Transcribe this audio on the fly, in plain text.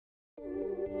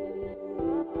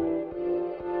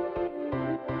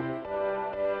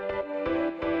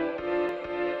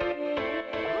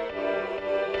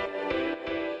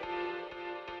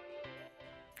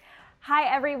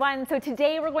Hi everyone, so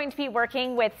today we're going to be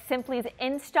working with Sympli's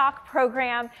in-stock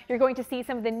program. You're going to see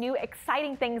some of the new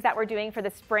exciting things that we're doing for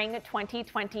the spring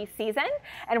 2020 season.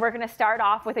 And we're going to start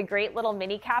off with a great little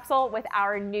mini capsule with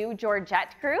our new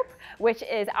Georgette group, which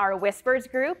is our Whispers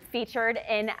group featured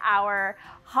in our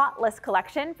Hot List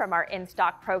collection from our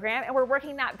in-stock program. And we're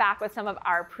working that back with some of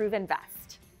our proven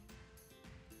best.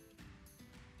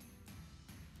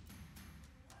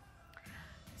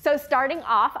 So starting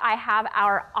off, I have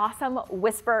our awesome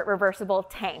Whisper reversible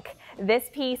tank. This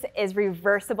piece is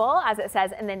reversible, as it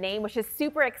says in the name, which is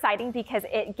super exciting because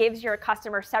it gives your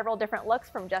customer several different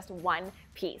looks from just one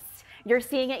piece. You're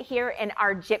seeing it here in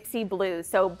our Gypsy blues,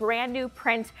 so brand new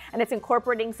print, and it's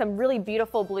incorporating some really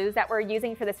beautiful blues that we're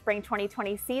using for the spring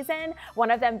 2020 season,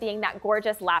 one of them being that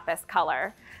gorgeous lapis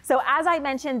color. So as I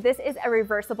mentioned, this is a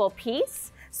reversible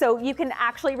piece, so you can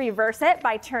actually reverse it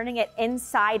by turning it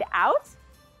inside out.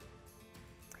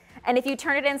 And if you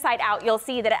turn it inside out, you'll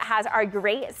see that it has our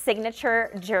great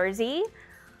signature jersey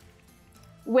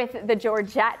with the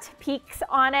Georgette peaks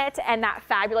on it and that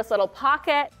fabulous little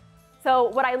pocket. So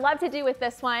what I love to do with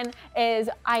this one is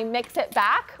I mix it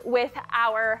back with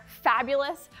our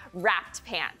fabulous wrapped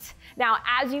pant. Now,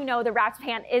 as you know, the wrapped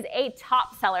pant is a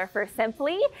top seller for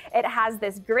Sympli. It has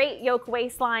this great yoke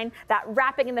waistline, that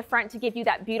wrapping in the front to give you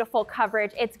that beautiful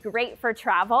coverage. It's great for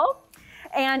travel.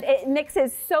 And it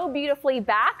mixes so beautifully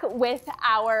back with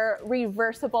our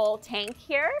reversible tank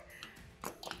here.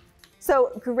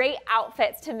 So great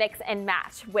outfits to mix and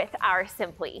match with our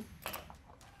Sympli.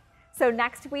 So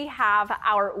next we have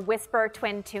our Whisper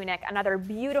twin tunic, another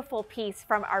beautiful piece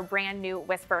from our brand new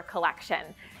Whisper collection.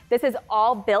 This is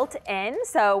all built in,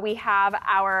 so we have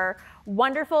our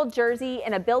wonderful jersey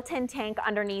and a built-in tank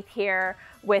underneath here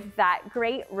with that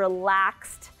great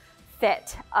relaxed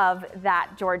fit of that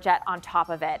Georgette on top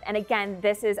of it. And again,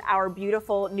 this is our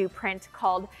beautiful new print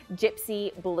called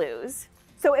Gypsy Blues.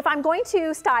 So if I'm going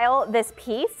to style this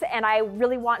piece and I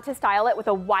really want to style it with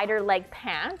a wider leg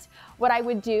pant, what I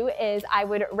would do is I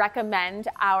would recommend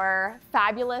our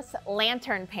fabulous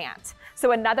lantern pant.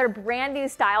 So another brand new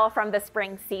style from the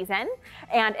spring season,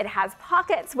 and it has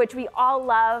pockets, which we all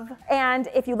love. And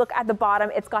if you look at the bottom,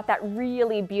 it's got that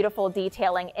really beautiful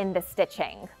detailing in the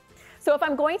stitching. So if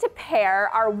I'm going to pair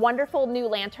our wonderful new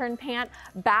lantern pant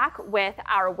back with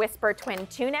our Whisper twin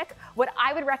tunic, what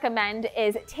I would recommend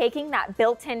is taking that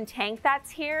built-in tank that's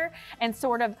here and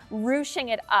sort of ruching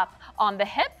it up on the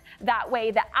hip. That way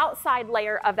the outside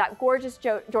layer of that gorgeous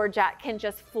Georgette can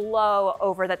just flow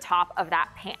over the top of that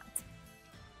pant.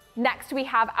 Next, we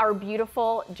have our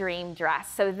beautiful dream dress.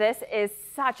 So this is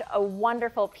such a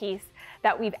wonderful piece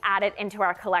that we've added into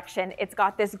our collection. It's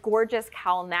got this gorgeous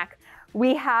cowl neck.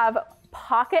 We have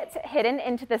pockets hidden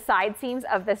into the side seams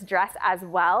of this dress as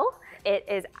well. It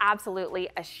is absolutely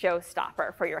a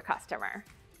showstopper for your customer.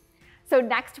 So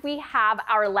next we have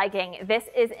our legging. This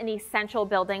is an essential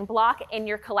building block in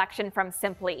your collection from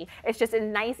Sympli. It's just a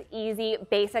nice, easy,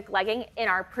 basic legging in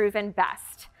our proven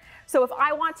best. So if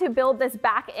I want to build this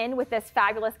back in with this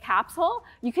fabulous capsule,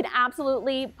 you can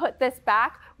absolutely put this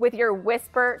back with your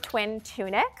Whisper twin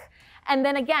tunic. And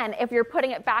then again, if you're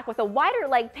putting it back with a wider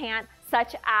leg pant,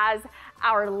 such as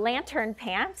our lantern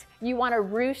pant, you want to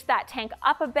ruche that tank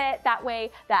up a bit. That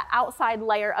way, that outside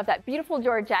layer of that beautiful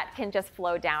Georgette can just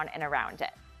flow down and around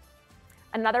it.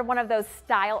 Another one of those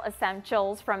style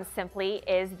essentials from Sympli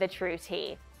is the True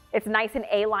Tee. It's nice and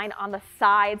A-line on the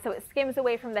side, so it skims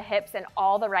away from the hips in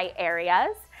all the right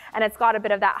areas. And it's got a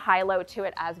bit of that high-low to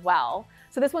it as well.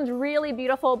 So this one's really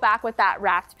beautiful back with that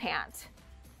wrapped pant.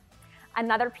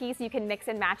 Another piece you can mix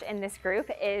and match in this group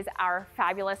is our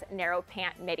fabulous narrow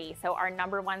pant midi. So our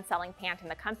 #1 selling pant in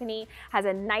the company has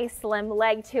a nice slim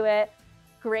leg to it.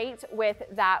 Great with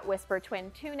that Whisper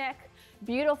twin tunic.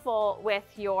 Beautiful with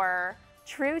your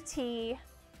True Tee.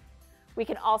 We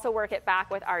can also work it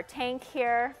back with our tank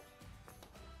here.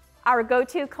 Our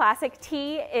go-to classic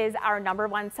tee is our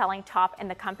 #1 selling top in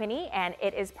the company, and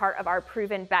it is part of our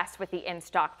proven best with the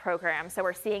in-stock program. So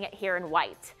we're seeing it here in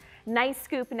white. Nice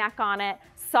scoop neck on it,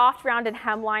 soft rounded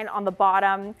hemline on the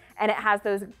bottom, and it has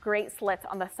those great slits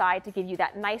on the side to give you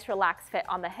that nice relaxed fit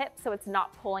on the hip so it's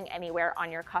not pulling anywhere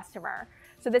on your customer.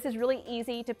 So this is really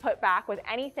easy to put back with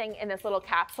anything in this little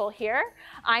capsule here.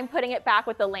 I'm putting it back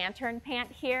with the lantern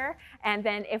pant here, and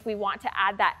then if we want to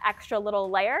add that extra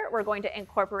little layer, we're going to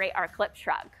incorporate our clip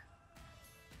shrug.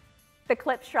 The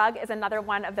clip shrug is another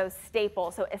one of those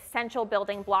staples, so essential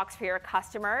building blocks for your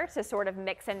customer to sort of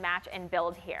mix and match and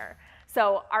build here.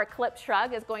 So our clip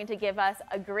shrug is going to give us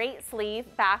a great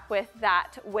sleeve back with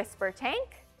that Whisper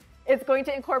tank. It's going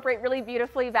to incorporate really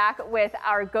beautifully back with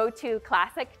our go-to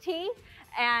classic tee.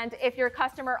 And if your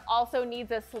customer also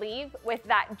needs a sleeve with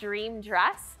that dream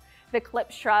dress, the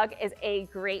clip shrug is a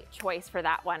great choice for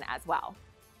that one as well.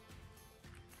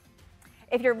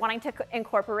 If you're wanting to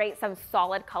incorporate some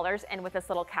solid colors in with this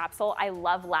little capsule, I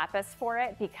love lapis for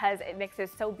it because it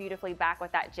mixes so beautifully back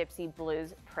with that gypsy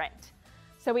blues print.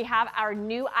 So we have our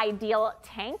new ideal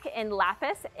tank in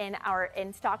lapis in our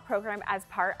in-stock program as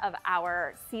part of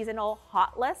our seasonal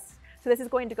hot list. So this is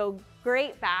going to go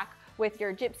great back with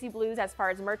your gypsy blues as far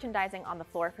as merchandising on the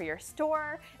floor for your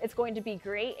store. It's going to be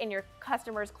great in your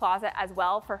customer's closet as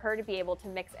well for her to be able to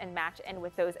mix and match in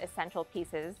with those essential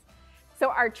pieces. So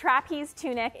our trapeze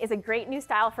tunic is a great new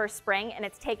style for spring, and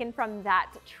it's taken from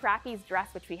that trapeze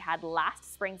dress which we had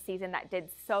last spring season that did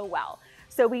so well.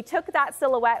 So we took that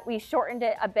silhouette, we shortened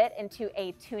it a bit into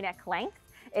a tunic length.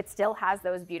 It still has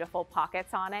those beautiful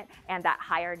pockets on it and that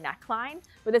higher neckline.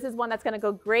 But this is one that's gonna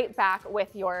go great back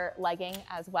with your legging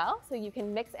as well. So you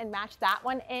can mix and match that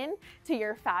one in to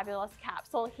your fabulous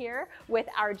capsule here with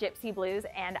our gypsy blues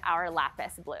and our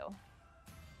lapis blue.